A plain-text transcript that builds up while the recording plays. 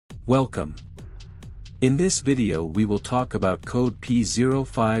Welcome. In this video we will talk about code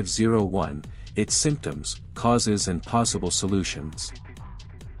P0501, its symptoms, causes and possible solutions.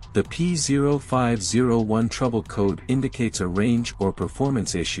 The P0501 trouble code indicates a range or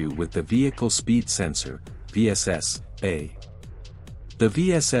performance issue with the vehicle speed sensor, VSS-A. The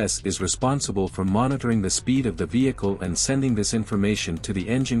VSS is responsible for monitoring the speed of the vehicle and sending this information to the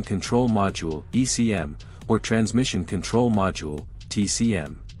Engine Control Module, ECM, or Transmission Control Module,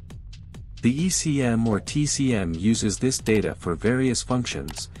 TCM. The ECM or TCM uses this data for various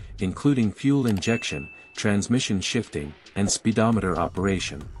functions, including fuel injection, transmission shifting, and speedometer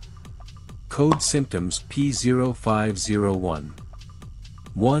operation. Code symptoms P0501.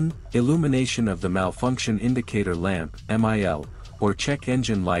 1. Illumination of the malfunction indicator lamp, MIL, or check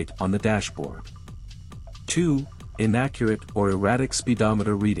engine light on the dashboard. 2. Inaccurate or erratic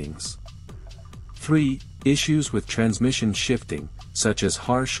speedometer readings. 3. Issues with transmission shifting, such as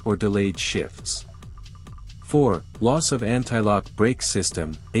harsh or delayed shifts. 4. Loss of anti-lock brake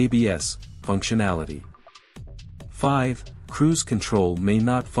system, ABS, functionality. 5. Cruise control may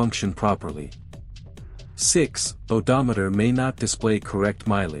not function properly. 6. Odometer may not display correct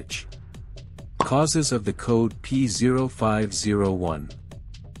mileage. Causes of the code P0501.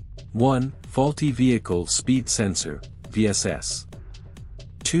 1. Faulty vehicle speed sensor, VSS.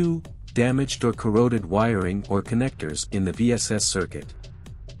 2. Damaged or corroded wiring or connectors in the VSS circuit.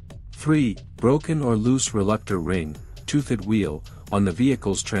 3. Broken or loose reluctor ring, toothed wheel, on the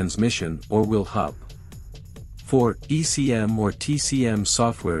vehicle's transmission or wheel hub. 4. ECM or TCM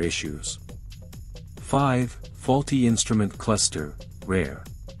software issues. 5. Faulty instrument cluster, rare.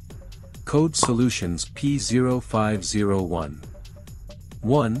 Code solutions P0501.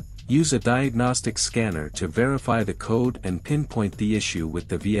 1. Use a diagnostic scanner to verify the code and pinpoint the issue with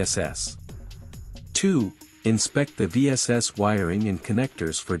the VSS. 2. Inspect the VSS wiring and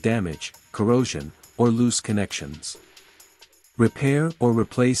connectors for damage, corrosion, or loose connections. Repair or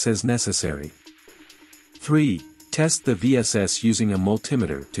replace as necessary. 3. Test the VSS using a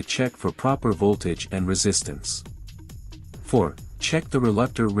multimeter to check for proper voltage and resistance. 4. Check the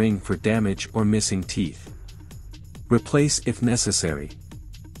reluctor ring for damage or missing teeth. Replace if necessary.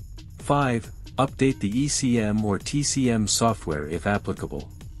 5. Update the ECM or TCM software if applicable.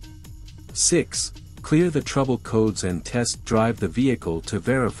 6. Clear the trouble codes and test drive the vehicle to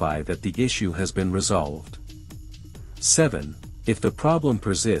verify that the issue has been resolved. 7. If the problem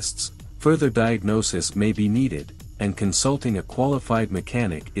persists, further diagnosis may be needed, and consulting a qualified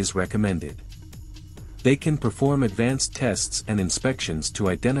mechanic is recommended. They can perform advanced tests and inspections to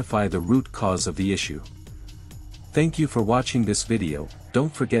identify the root cause of the issue. Thank you for watching this video.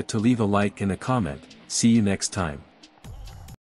 Don't forget to leave a like and a comment. See you next time.